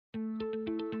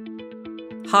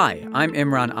Hi, I'm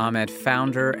Imran Ahmed,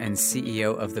 founder and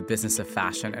CEO of the Business of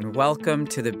Fashion, and welcome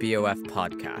to the BoF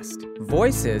podcast.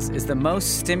 Voices is the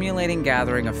most stimulating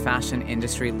gathering of fashion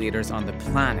industry leaders on the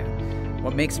planet.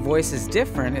 What makes Voices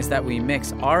different is that we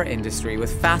mix our industry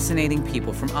with fascinating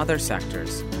people from other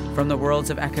sectors, from the worlds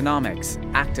of economics,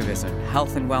 activism,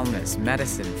 health and wellness,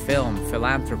 medicine, film,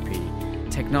 philanthropy,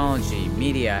 technology,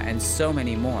 media, and so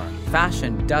many more.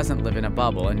 Fashion doesn't live in a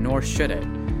bubble, and nor should it.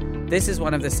 This is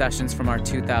one of the sessions from our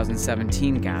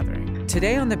 2017 gathering.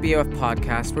 Today on the BoF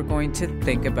podcast, we're going to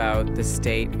think about the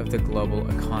state of the global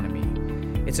economy.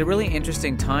 It's a really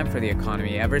interesting time for the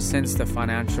economy. Ever since the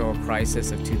financial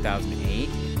crisis of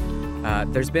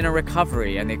 2008, there's been a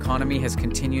recovery, and the economy has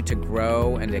continued to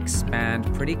grow and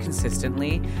expand pretty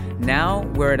consistently. Now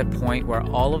we're at a point where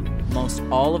most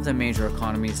all of the major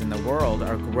economies in the world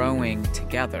are growing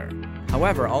together.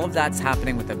 However, all of that's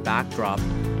happening with a backdrop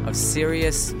of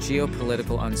serious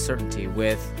geopolitical uncertainty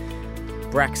with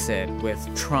Brexit, with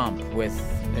Trump, with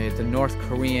the North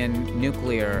Korean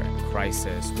nuclear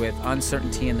crisis, with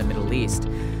uncertainty in the Middle East.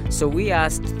 So we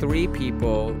asked three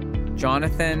people,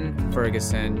 Jonathan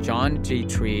Ferguson, John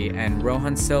Detrexhe, and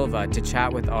Rohan Silva, to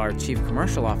chat with our Chief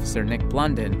Commercial Officer, Nick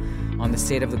Blunden, on the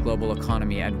state of the global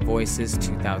economy at Voices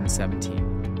 2017.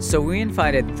 So we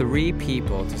invited three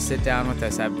people to sit down with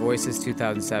us at Voices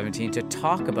 2017 to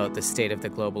talk about the state of the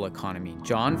global economy.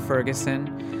 John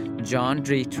Ferguson, John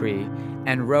Detrexhe,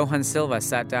 and Rohan Silva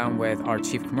sat down with our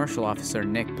Chief Commercial Officer,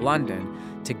 Nick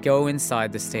Blunden, to go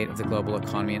inside the state of the global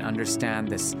economy and understand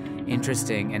this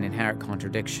interesting and inherent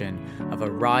contradiction of a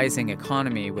rising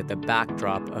economy with the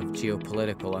backdrop of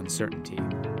geopolitical uncertainty.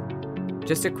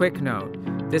 Just a quick note,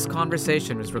 this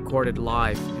conversation was recorded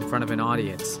live in front of an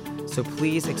audience, so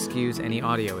please excuse any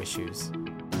audio issues.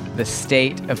 The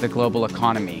state of the global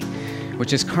economy,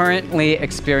 which is currently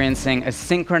experiencing a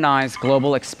synchronized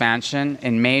global expansion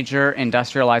in major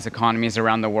industrialized economies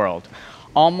around the world.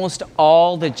 Almost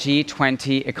all the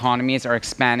G20 economies are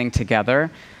expanding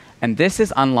together, and this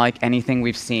is unlike anything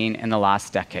we've seen in the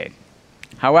last decade.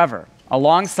 However,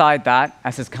 alongside that,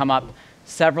 as has come up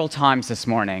several times this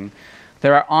morning,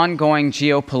 there are ongoing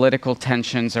geopolitical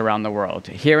tensions around the world.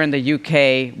 Here in the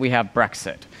UK, we have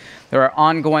Brexit. There are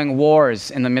ongoing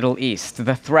wars in the Middle East,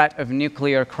 the threat of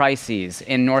nuclear crises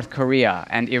in North Korea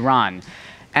and Iran,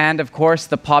 and of course,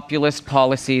 the populist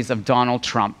policies of Donald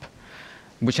Trump,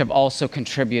 which have also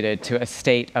contributed to a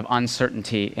state of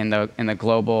uncertainty in the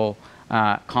global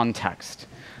context.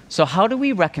 So how do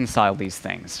we reconcile these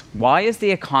things? Why is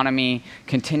the economy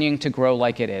continuing to grow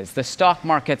like it is? The stock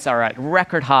markets are at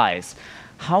record highs.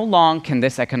 How long can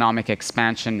this economic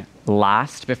expansion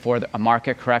last before a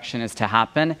market correction is to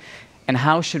happen? And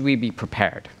how should we be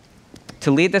prepared?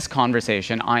 To lead this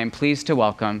conversation, I am pleased to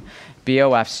welcome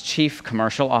BoF's Chief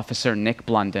Commercial Officer, Nick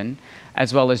Blunden,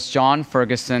 as well as John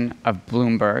Ferguson of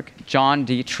Bloomberg, John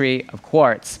Detrexhe of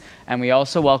Quartz, and we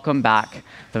also welcome back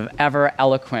the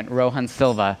ever-eloquent Rohan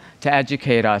Silva to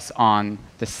educate us on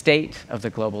the state of the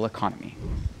global economy.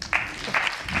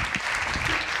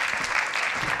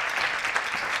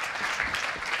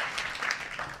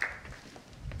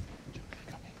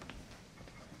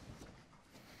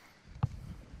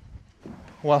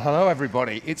 Well, hello,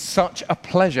 everybody. It's such a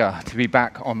pleasure to be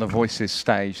back on the Voices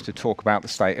stage to talk about the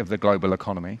state of the global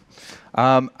economy.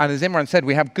 And as Imran said,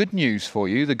 we have good news for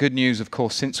you. The good news, of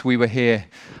course, since we were here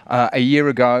a year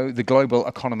ago, the global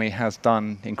economy has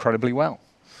done incredibly well.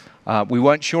 We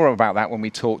weren't sure about that when we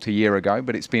talked a year ago,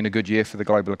 but it's been a good year for the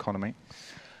global economy.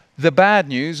 The bad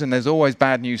news, and there's always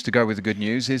bad news to go with the good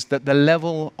news, is that the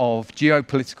level of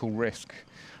geopolitical risk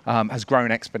has grown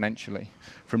exponentially.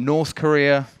 From North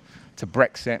Korea to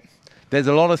Brexit, there's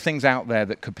a lot of things out there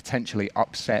that could potentially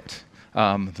upset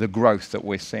the growth that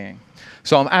we're seeing.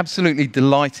 So I'm absolutely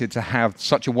delighted to have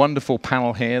such a wonderful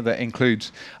panel here that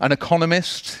includes an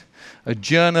economist, a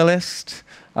journalist,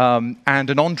 and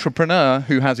an entrepreneur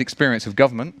who has experience of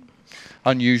government.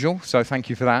 Unusual, so thank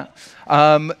you for that,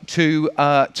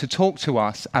 to talk to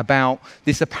us about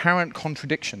this apparent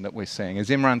contradiction that we're seeing, as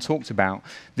Imran talked about,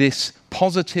 this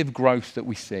positive growth that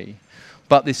we see,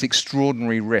 but this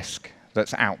extraordinary risk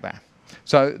that's out there.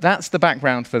 So that's the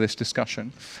background for this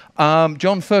discussion.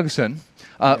 John Ferguson,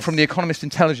 yes, from the Economist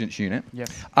Intelligence Unit,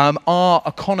 yes, our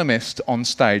economist on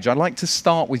stage. I'd like to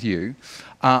start with you,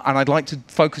 and I'd like to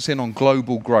focus in on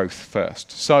global growth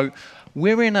first. So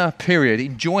we're in a period,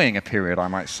 enjoying a period, I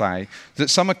might say, that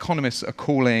some economists are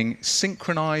calling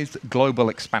synchronized global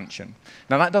expansion.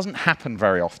 Now, that doesn't happen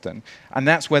very often, and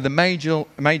that's where the major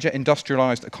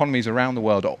industrialized economies around the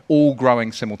world are all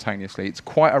growing simultaneously. It's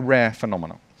quite a rare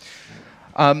phenomenon.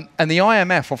 And the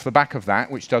IMF, off the back of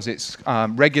that, which does its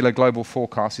regular global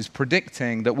forecast, is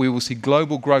predicting that we will see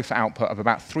global growth output of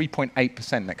about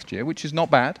 3.8% next year, which is not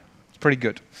bad. It's pretty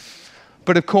good.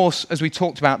 But of course, as we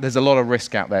talked about, there's a lot of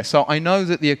risk out there. So I know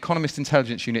that the Economist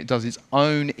Intelligence Unit does its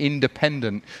own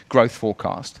independent growth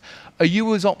forecast. Are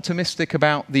you as optimistic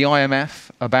about the IMF,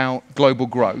 about global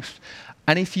growth?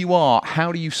 And if you are,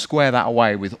 how do you square that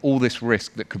away with all this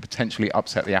risk that could potentially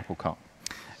upset the apple cart?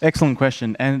 Excellent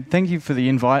question, and thank you for the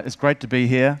invite. It's great to be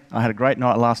here. I had a great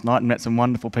night last night and met some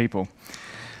wonderful people.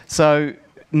 So,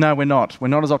 no, we're not. We're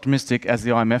not as optimistic as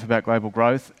the IMF about global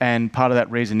growth, and part of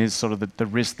that reason is sort of the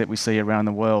risk that we see around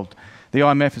the world. The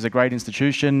IMF is a great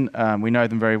institution. We know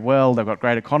them very well. They've got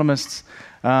great economists.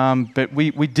 But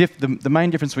the main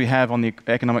difference we have on the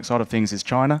economic side of things is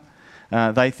China.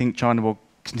 They think China will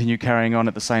continue carrying on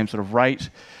at the same sort of rate.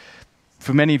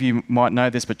 For many of you might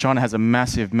know this, but China has a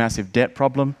massive, massive debt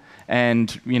problem.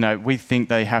 And we think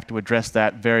they have to address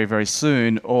that very, very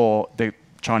soon, or the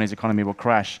Chinese economy will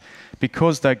crash.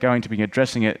 Because they're going to be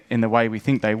addressing it in the way we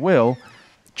think they will,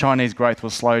 Chinese growth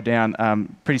will slow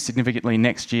down pretty significantly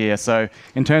next year. So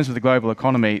in terms of the global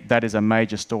economy, that is a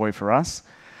major story for us.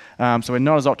 So we're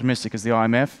not as optimistic as the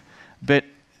IMF. But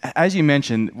as you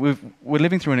mentioned, we're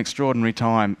living through an extraordinary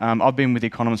time. I've been with The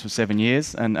Economist for 7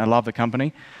 years, and I love the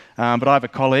company. But I have a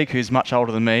colleague who's much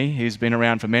older than me, who's been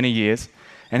around for many years,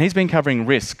 and he's been covering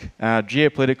risk,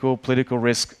 political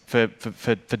risk for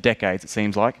decades, it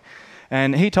seems like.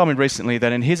 And he told me recently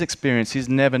that in his experience, he's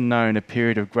never known a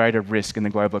period of greater risk in the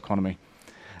global economy.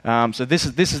 So this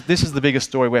is the biggest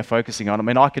story we're focusing on. I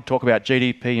mean, I could talk about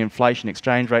GDP, inflation,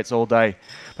 exchange rates all day,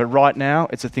 but right now,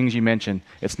 it's the things you mentioned.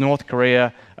 It's North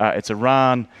Korea, it's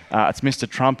Iran, it's Mr.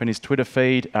 Trump and his Twitter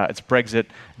feed, it's Brexit.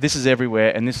 This is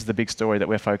everywhere, and this is the big story that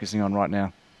we're focusing on right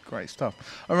now. Great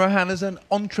stuff. Rohan, as an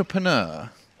entrepreneur,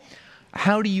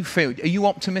 how do you feel? Are you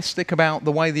optimistic about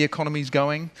the way the economy's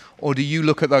going? Or do you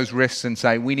look at those risks and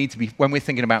say, we need to be, when we're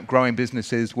thinking about growing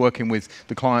businesses, working with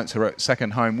the clients who are at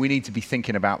second home, we need to be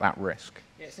thinking about that risk?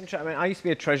 Yeah, it's interesting. I mean, I used to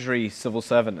be a Treasury civil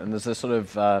servant, and there's a sort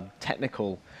of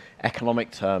technical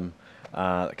economic term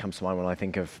that comes to mind when I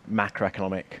think of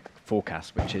macroeconomic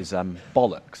forecast, which is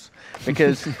bollocks.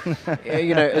 Because,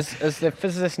 as the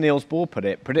physicist Niels Bohr put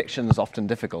it, predictions are often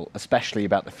difficult, especially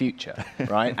about the future,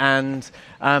 right? And,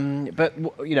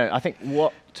 I think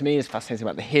what to me is fascinating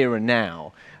about the here and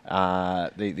now,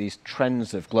 these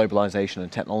trends of globalization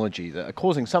and technology that are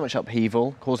causing so much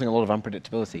upheaval, causing a lot of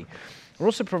unpredictability, are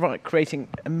also creating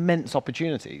immense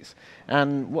opportunities.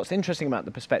 And what's interesting about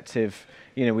the perspective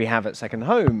we have at Second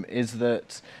Home is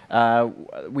that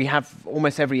we have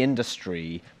almost every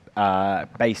industry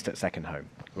based at Second Home.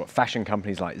 We've got fashion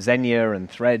companies like Xenia and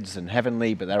Threads and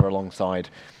Heavenly, but they're alongside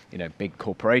big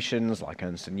corporations like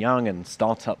Ernst & Young and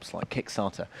startups like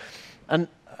Kickstarter. And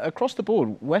across the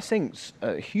board, we're seeing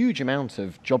a huge amount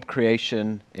of job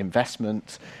creation,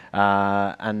 investment,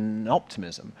 and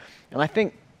optimism. And I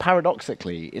think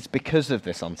paradoxically, it's because of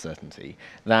this uncertainty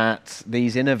that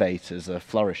these innovators are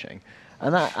flourishing.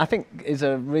 And that, I think, is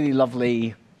a really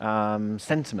lovely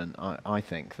sentiment, I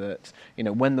think, that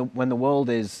when the world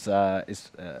is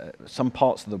some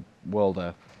parts of the world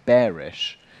are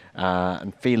bearish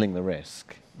and feeling the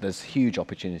risk, there's huge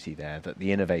opportunity there that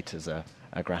the innovators are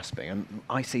grasping. And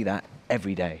I see that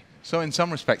every day. So in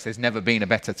some respects, there's never been a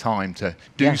better time to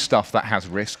do stuff that has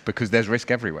risk, because there's risk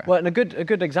everywhere. Well, and a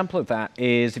good example of that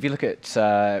is if you look at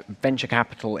venture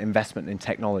capital investment in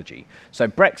technology. So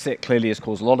Brexit clearly has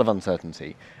caused a lot of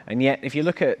uncertainty. And yet, if you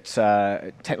look at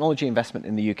technology investment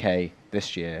in the UK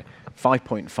this year,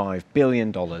 $5.5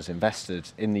 billion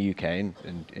invested in the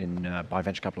UK by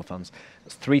venture capital funds.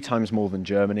 That's 3 times more than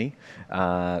Germany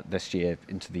this year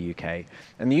into the UK.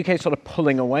 And the UK is sort of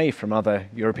pulling away from other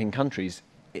European countries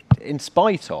in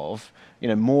spite of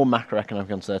more macroeconomic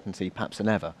uncertainty perhaps than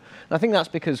ever. And I think that's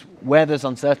because where there's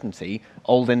uncertainty,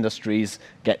 old industries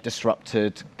get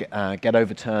disrupted, get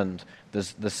overturned.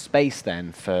 There's space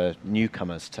then for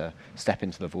newcomers to step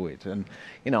into the void. And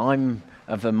I'm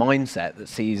of the mindset that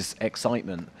sees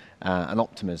excitement and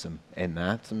optimism in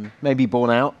that, and maybe borne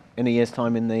out in a year's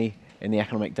time in the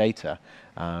economic data.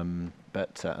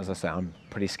 But as I say, I'm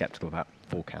pretty sceptical about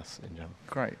forecasts in general.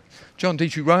 Great. John,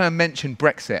 did you? Rohan mentioned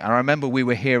Brexit. I remember we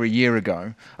were here a year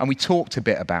ago and we talked a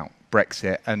bit about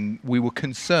Brexit, and we were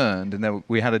concerned, and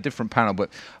we had a different panel, but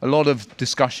a lot of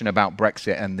discussion about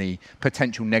Brexit and the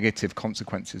potential negative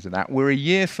consequences of that. We're a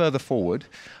year further forward.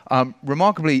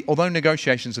 Remarkably, although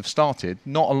negotiations have started,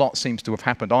 not a lot seems to have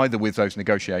happened either with those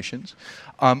negotiations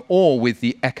or with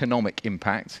the economic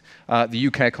impact. The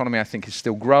UK economy, I think, is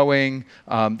still growing.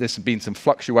 There's been some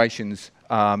fluctuations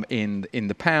in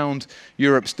the pound.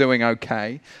 Europe's doing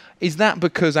okay. Is that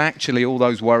because actually all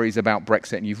those worries about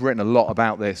Brexit, and you've written a lot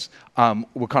about this,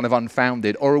 were kind of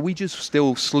unfounded? Or are we just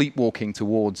still sleepwalking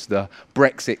towards the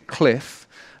Brexit cliff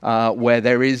where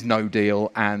there is no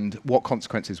deal, and what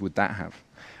consequences would that have?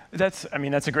 That's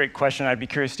a great question. I'd be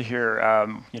curious to hear,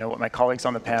 what my colleagues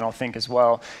on the panel think as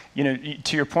well.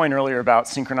 To your point earlier about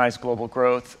synchronized global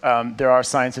growth, there are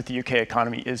signs that the UK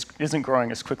economy isn't growing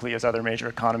as quickly as other major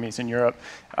economies in Europe.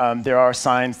 There are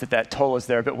signs that toll is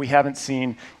there, but we haven't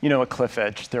seen, a cliff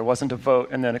edge. There wasn't a vote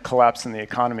and then a collapse in the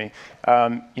economy.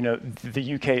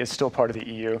 The UK is still part of the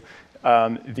EU.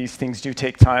 These things do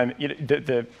take time.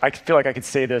 I feel like I could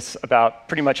say this about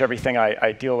pretty much everything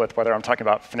I deal with, whether I'm talking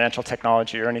about financial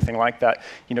technology or anything like that.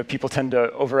 People tend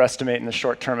to overestimate in the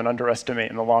short term and underestimate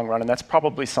in the long run, and that's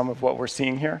probably some of what we're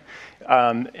seeing here.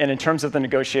 And in terms of the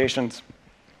negotiations,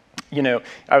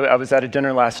 I was at a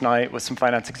dinner last night with some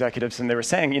finance executives, and they were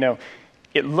saying,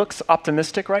 it looks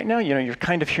optimistic right now. You're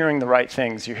kind of hearing the right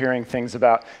things. You're hearing things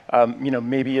about,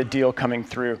 maybe a deal coming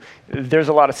through. There's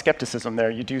a lot of skepticism there.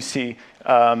 You do see,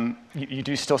 you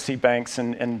do still see banks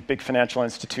and big financial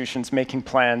institutions making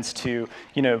plans to,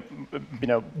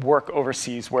 work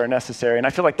overseas where necessary. And I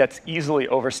feel like that's easily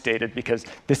overstated because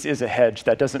this is a hedge.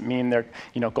 That doesn't mean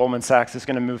Goldman Sachs is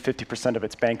going to move 50% of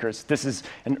its bankers. This is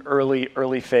an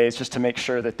early phase just to make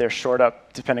sure that they're shored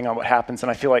up depending on what happens. And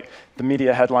I feel like the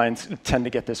media headlines tend to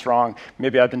get this wrong.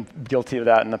 Maybe I've been guilty of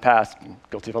that in the past,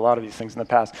 guilty of a lot of these things in the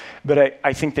past. But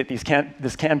I think that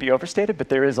this can be overstated, but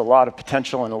there is a lot of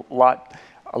potential and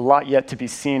a lot yet to be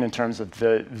seen in terms of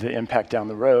the impact down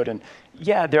the road. And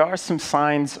yeah, there are some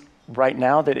signs right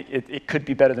now that it could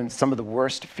be better than some of the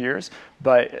worst fears,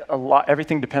 but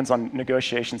everything depends on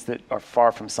negotiations that are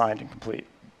far from signed and complete.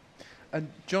 And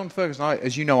John Ferguson,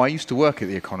 as you know, I used to work at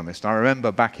The Economist. I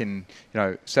remember back in,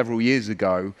 several years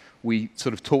ago, we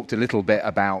sort of talked a little bit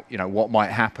about, what might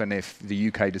happen if the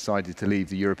UK decided to leave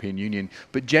the European Union.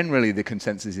 But generally, the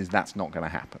consensus is that's not going to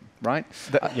happen, right?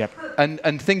 Yep.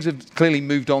 And things have clearly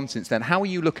moved on since then. How are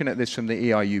you looking at this from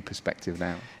the EIU perspective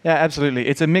now? Yeah, absolutely.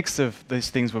 It's a mix of these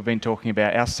things we've been talking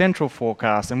about. Our central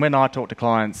forecast, and when I talk to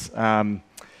clients,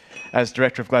 as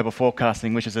Director of Global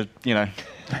Forecasting, which is I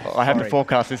have to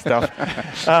forecast this stuff.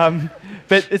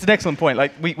 But it's an excellent point.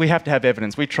 Like, we have to have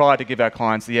evidence. We try to give our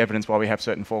clients the evidence why we have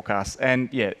certain forecasts. And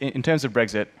yeah, in terms of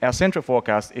Brexit, our central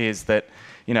forecast is that,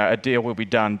 a deal will be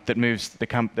done that moves the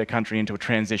country into a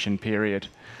transition period.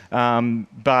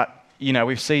 But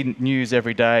we've seen news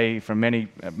every day from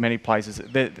many places.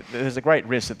 There's a great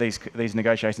risk that these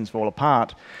negotiations fall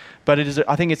apart. But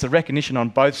I think it's a recognition on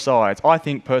both sides. I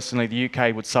think personally the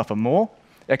UK would suffer more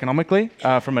economically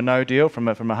from a no deal, from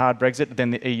a hard Brexit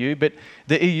than the EU. But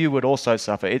the EU would also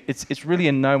suffer. It's really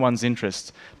in no one's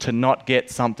interest to not get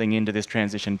something into this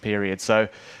transition period. So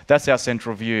that's our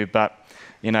central view. But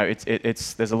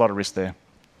there's a lot of risk there.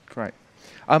 Great.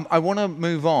 I want to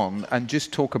move on and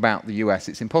just talk about the US.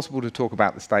 It's impossible to talk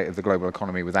about the state of the global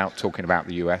economy without talking about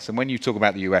the US. And when you talk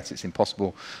about the US, it's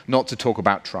impossible not to talk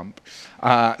about Trump.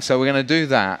 So we're going to do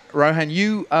that. Rohan,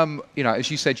 you,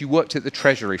 as you said, you worked at the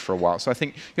Treasury for a while. So I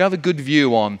think you have a good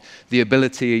view on the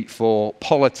ability for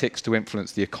politics to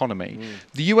influence the economy.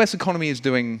 The US economy is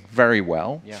doing very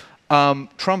well. Yeah.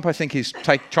 Trump, I think, is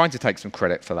trying to take some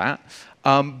credit for that.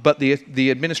 But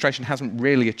the administration hasn't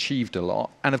really achieved a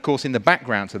lot. And of course, in the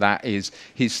background to that is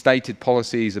his stated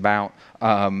policies about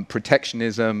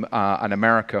protectionism and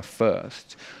America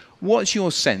first. What's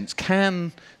your sense?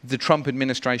 Can the Trump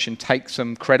administration take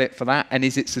some credit for that? And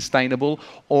is it sustainable?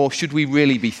 Or should we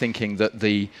really be thinking that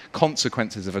the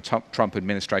consequences of a Trump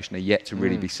administration are yet to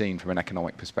really be seen from an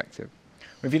economic perspective?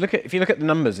 If you look at the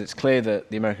numbers, it's clear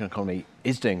that the American economy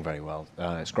is doing very well.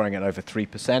 It's growing at over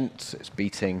 3%. It's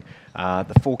beating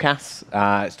the forecasts.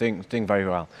 It's doing very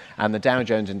well. And the Dow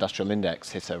Jones Industrial Index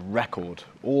hit a record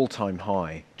all-time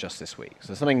high just this week.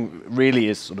 So something really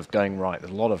is sort of going right.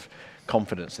 There's a lot of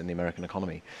confidence in the American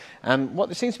economy. And what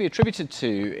this seems to be attributed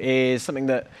to is something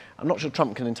that I'm not sure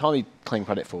Trump can entirely claim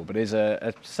credit for, but is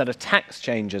a set of tax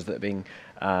changes that are being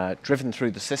driven through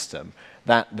the system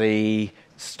that the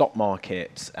stock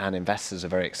market and investors are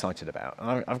very excited about.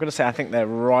 And I've got to say, I think they're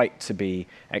right to be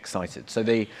excited. So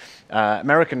the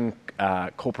American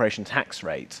corporation tax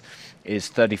rate is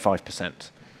 35%.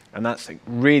 And that's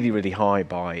really, really high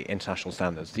by international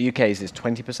standards. The UK's is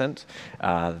 20%.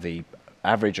 The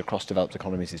average across developed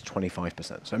economies is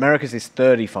 25%. So America's is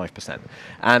 35%.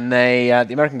 And the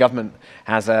American government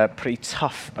has a pretty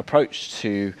tough approach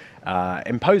to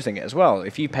imposing it as well.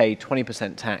 If you pay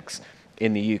 20% tax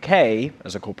in the UK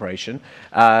as a corporation,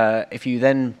 if you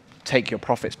then take your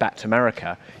profits back to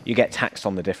America, you get taxed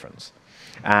on the difference.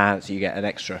 So you get an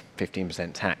extra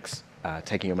 15% tax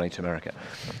taking your money to America.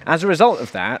 As a result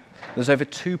of that, there's over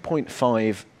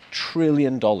 $2.5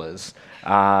 trillion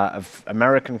of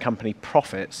American company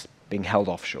profits being held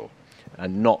offshore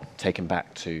and not taken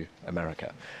back to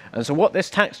America. And so what this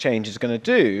tax change is going to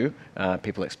do,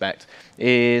 people expect,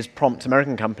 is prompt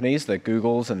American companies, the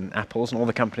Googles and Apples and all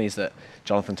the companies that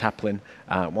Jonathan Taplin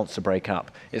wants to break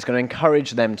up. It's going to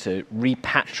encourage them to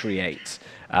repatriate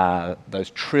those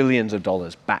trillions of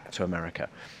dollars back to America,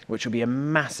 which will be a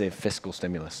massive fiscal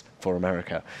stimulus for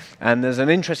America. And there's an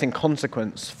interesting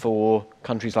consequence for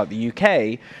countries like the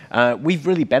UK. We've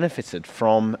really benefited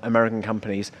from American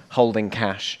companies holding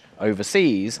cash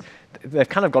overseas. They've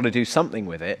kind of got to do something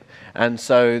with it. And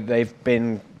so they've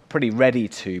been pretty ready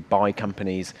to buy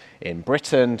companies in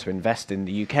Britain, to invest in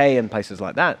the UK and places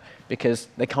like that, because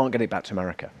they can't get it back to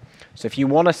America. So if you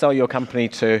want to sell your company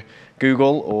to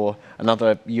Google or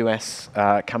another US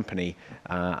company,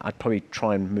 I'd probably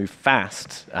try and move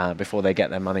fast before they get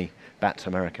their money back to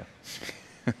America.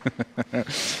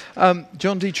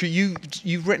 John Detrexhe,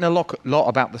 you've written a lot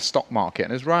about the stock market,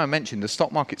 and as Rohan mentioned, the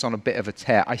stock market's on a bit of a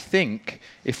tear. I think,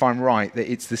 if I'm right,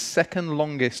 that it's the second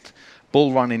longest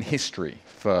bull run in history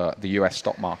for the US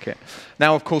stock market.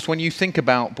 Now, of course, when you think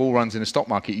about bull runs in the stock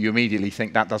market, you immediately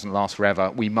think that doesn't last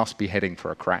forever. We must be heading for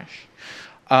a crash.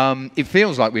 It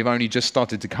feels like we've only just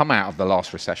started to come out of the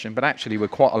last recession, but actually we're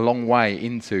quite a long way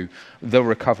into the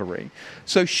recovery.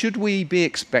 So should we be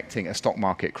expecting a stock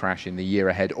market crash in the year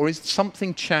ahead, or is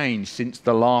something changed since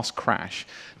the last crash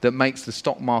that makes the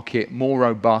stock market more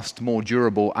robust, more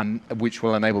durable, and which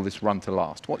will enable this run to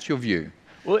last? What's your view?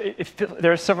 Well,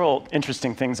 there are several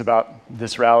interesting things about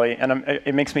this rally, and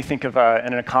it makes me think of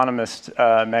an Economist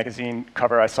magazine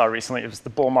cover I saw recently. It was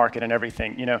the bull market and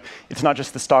everything. You know, it's not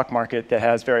just the stock market that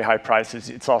has very high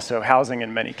prices. It's also housing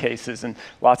in many cases and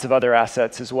lots of other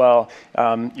assets as well.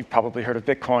 You've probably heard of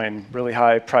Bitcoin, really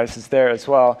high prices there as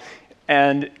well.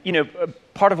 And you know,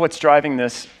 part of what's driving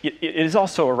this, it is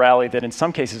also a rally that in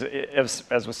some cases,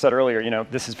 as was said earlier, you know,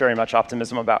 this is very much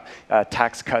optimism about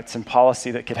tax cuts and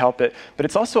policy that could help it. But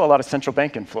it's also a lot of central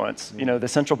bank influence. You know, the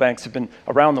central banks have been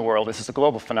around the world. This is a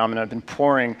global phenomenon. Have been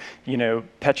pouring, you know,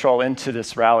 petrol into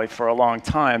this rally for a long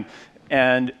time.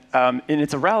 And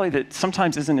it's a rally that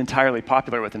sometimes isn't entirely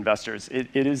popular with investors.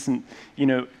 It isn't, you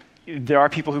know, there are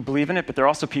people who believe in it, but there are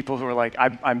also people who are like,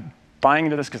 I'm buying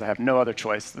into this because I have no other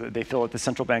choice. They feel that the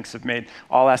central banks have made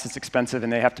all assets expensive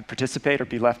and they have to participate or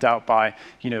be left out by,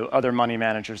 you know, other money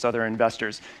managers, other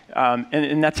investors.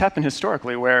 And that's happened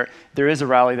historically where there is a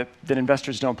rally that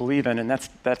investors don't believe in, and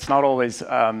that's not always,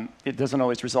 it doesn't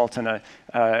always result in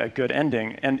a good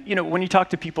ending. And you know, when you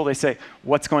talk to people, they say,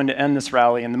 what's going to end this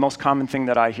rally? And the most common thing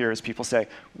that I hear is people say,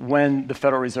 when the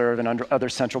Federal Reserve and other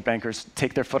central bankers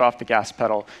take their foot off the gas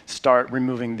pedal, start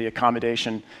removing the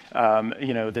accommodation,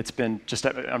 you know, that's been just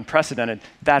unprecedented,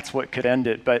 that's what could end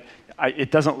it. But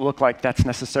it doesn't look like that's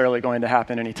necessarily going to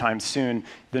happen anytime soon.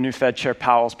 The new Fed Chair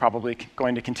Powell is probably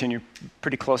going to continue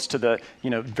pretty close to the, you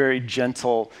know, very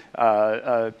gentle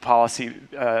policy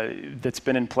that's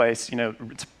been in place. You know,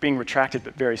 it's being retracted,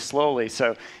 but very slowly.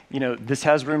 So, you know, this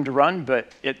has room to run,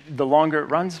 but the longer it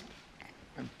runs,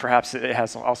 perhaps it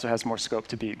also has more scope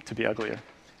to be uglier.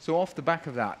 So off the back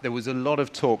of that, there was a lot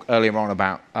of talk earlier on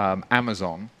about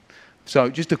Amazon. So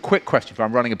just a quick question,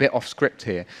 I'm running a bit off script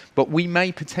here, but we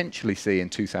may potentially see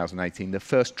in 2018 the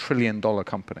first $1 trillion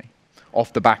company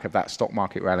off the back of that stock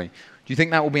market rally. Do you think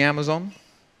that will be Amazon?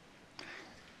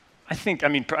 I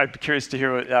mean, I'd be curious to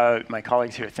hear what my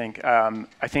colleagues here think.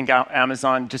 I think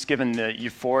Amazon, just given the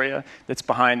euphoria that's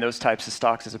behind those types of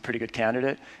stocks, is a pretty good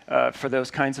candidate for those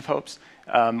kinds of hopes.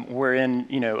 We're in,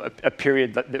 you know, a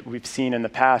period that we've seen in the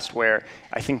past where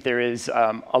I think there is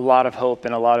a lot of hope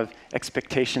and a lot of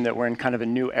expectation that we're in kind of a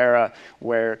new era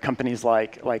where companies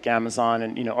like Amazon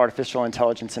and, you know, artificial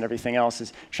intelligence and everything else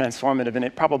is transformative, and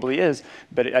it probably is.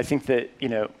 But I think that, you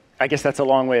know, I guess that's a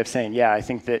long way of saying, yeah, I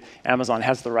think that Amazon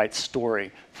has the right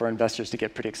story for investors to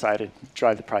get pretty excited,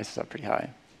 drive the prices up pretty high.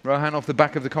 Rohan, off the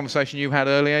back of the conversation you had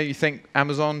earlier, you think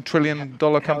Amazon, $1 trillion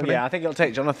company? Yeah, I think it'll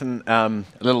take Jonathan a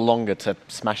little longer to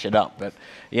smash it up. But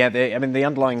yeah, I mean, the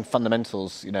underlying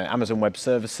fundamentals, you know, Amazon Web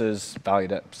Services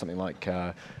valued at something like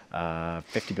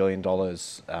 $50 billion.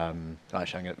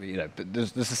 Actually, but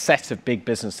there's a set of big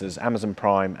businesses: Amazon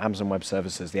Prime, Amazon Web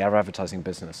Services, the advertising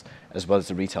business, as well as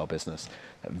the retail business,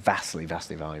 vastly,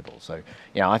 vastly valuable. So,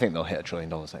 yeah, I think they'll hit $1 trillion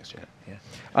next year.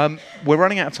 Yeah. We're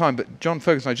running out of time, but John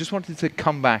Ferguson, I just wanted to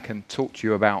come back and talk to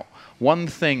you about one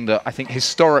thing that I think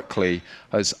historically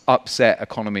has upset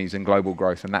economies and global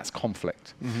growth, and that's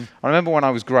conflict. I remember when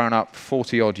I was growing up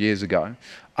 40-odd years ago,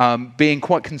 being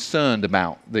quite concerned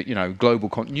about the global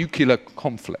nuclear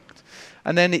conflict.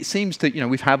 And then it seems that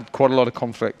we've had quite a lot of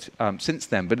conflict since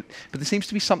then, but there seems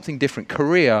to be something different.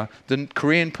 Korea, the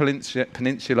Korean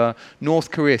Peninsula, North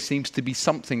Korea seems to be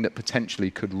something that potentially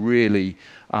could really,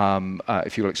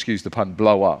 if you'll excuse the pun,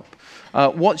 blow up.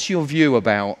 What's your view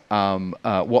about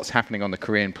what's happening on the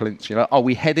Korean Peninsula? Are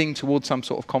we heading towards some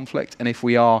sort of conflict? And if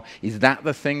we are, is that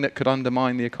the thing that could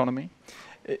undermine the economy?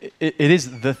 It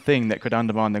is the thing that could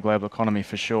undermine the global economy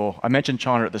for sure. I mentioned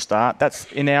China at the start.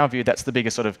 In our view, that's the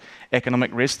biggest sort of economic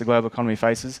risk the global economy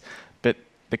faces. But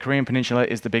the Korean Peninsula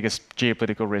is the biggest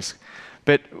geopolitical risk.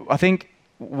 But I think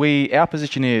our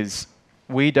position is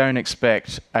we don't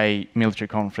expect a military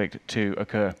conflict to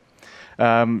occur.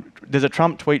 There's a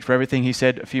Trump tweet for everything. He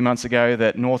said a few months ago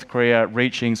that North Korea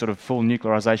reaching sort of full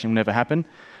nuclearization will never happen.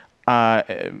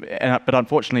 But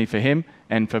unfortunately for him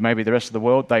and for maybe the rest of the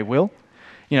world, they will.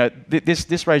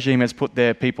 This regime has put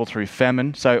their people through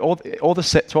famine. So all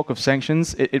the talk of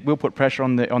sanctions, it will put pressure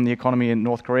on the economy in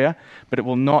North Korea, but it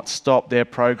will not stop their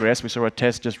progress. We saw a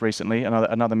test just recently,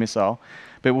 another missile,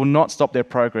 but it will not stop their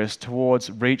progress towards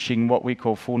reaching what we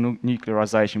call full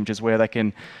nuclearization, which is where they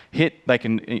can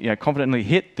confidently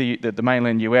hit the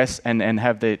mainland US and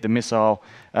have the missile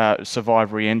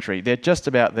survive re-entry. They're just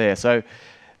about there. So,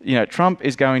 Trump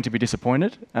is going to be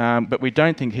disappointed, but we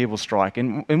don't think he will strike.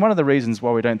 And one of the reasons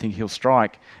why we don't think he'll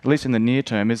strike, at least in the near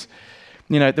term, is,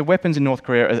 the weapons in North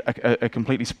Korea are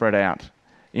completely spread out.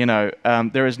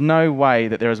 There is no way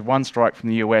that there is one strike from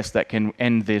the US that can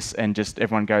end this and just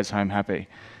everyone goes home happy.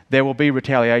 There will be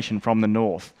retaliation from the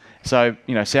North. So,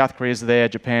 South Korea's there,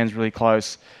 Japan's really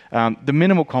close. The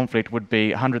minimal conflict would be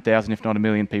 100,000, if not 1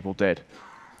 million people dead.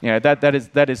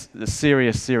 That is a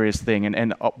serious thing,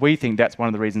 and we think that's one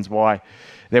of the reasons why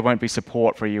there won't be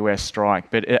support for a US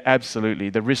strike. But absolutely,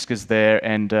 the risk is there,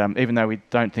 and even though we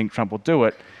don't think Trump will do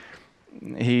it,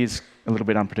 he's a little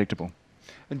bit unpredictable.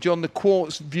 And John, the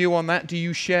Quartz view on that, do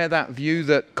you share that view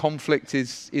that conflict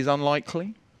is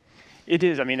unlikely? It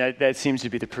is. I mean, that seems to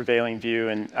be the prevailing view,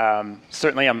 and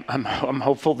certainly I'm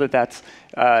hopeful that that's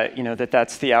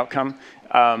that's the outcome.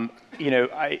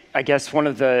 I guess one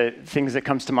of the things that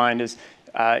comes to mind is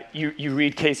you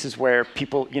read cases where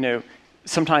people,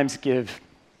 sometimes give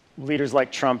leaders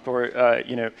like Trump or,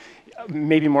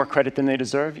 maybe more credit than they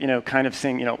deserve, kind of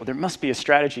saying, well, there must be a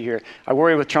strategy here. I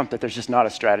worry with Trump that there's just not a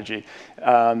strategy.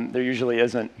 There usually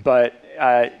isn't. But,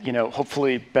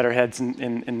 hopefully better heads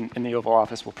in the Oval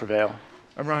Office will prevail.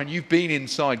 And Rohan, you've been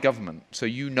inside government, so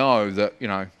you know that,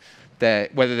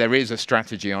 whether there is a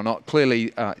strategy or not.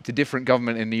 Clearly, it's a different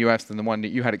government in the US than the one that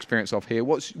you had experience of here.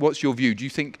 What's your view? Do you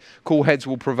think cool heads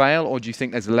will prevail, or do you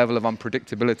think there's a level of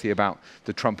unpredictability about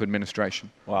the Trump administration?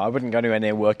 Well, I wouldn't go anywhere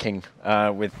near working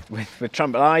with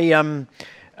Trump. But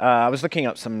I was looking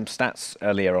up some stats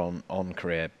earlier on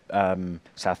Korea,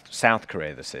 South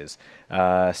Korea. This is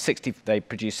they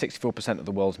produce 64% of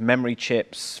the world's memory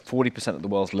chips, 40% of the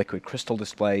world's liquid crystal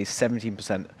displays,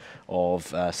 17% of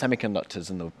semiconductors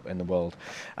in the world.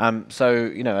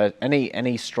 So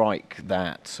any strike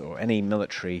that or any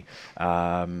military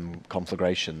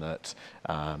conflagration that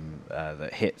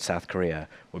hit South Korea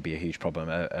would be a huge problem.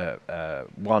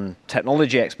 One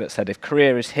technology expert said if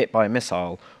Korea is hit by a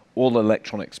missile, all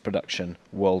electronics production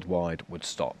worldwide would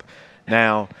stop.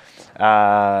 Now,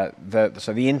 so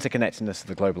the interconnectedness of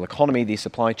the global economy, these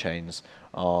supply chains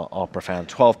are profound.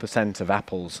 12% of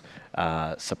Apple's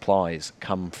supplies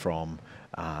come from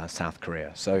South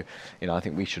Korea. So, I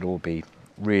think we should all be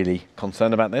really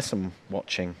concerned about this and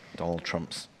watching Donald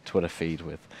Trump's Twitter feed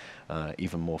with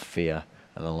even more fear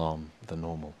and alarm than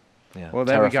normal. Yeah, well,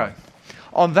 there terrifying. We go.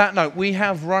 On that note, we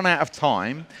have run out of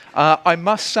time. I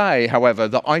must say, however,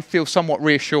 that I feel somewhat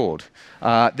reassured.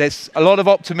 There's a lot of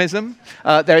optimism.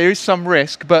 There is some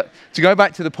risk, but to go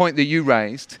back to the point that you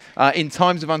raised, in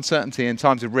times of uncertainty and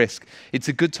times of risk, it's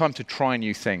a good time to try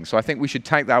new things. So I think we should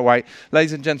take that away.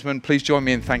 Ladies and gentlemen, please join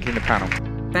me in thanking the panel.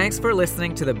 Thanks for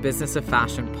listening to the Business of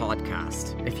Fashion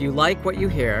podcast. If you like what you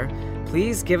hear,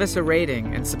 please give us a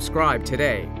rating and subscribe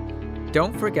today.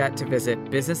 Don't forget to visit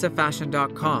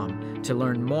businessoffashion.com to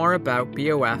learn more about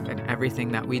BoF and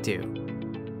everything that we do.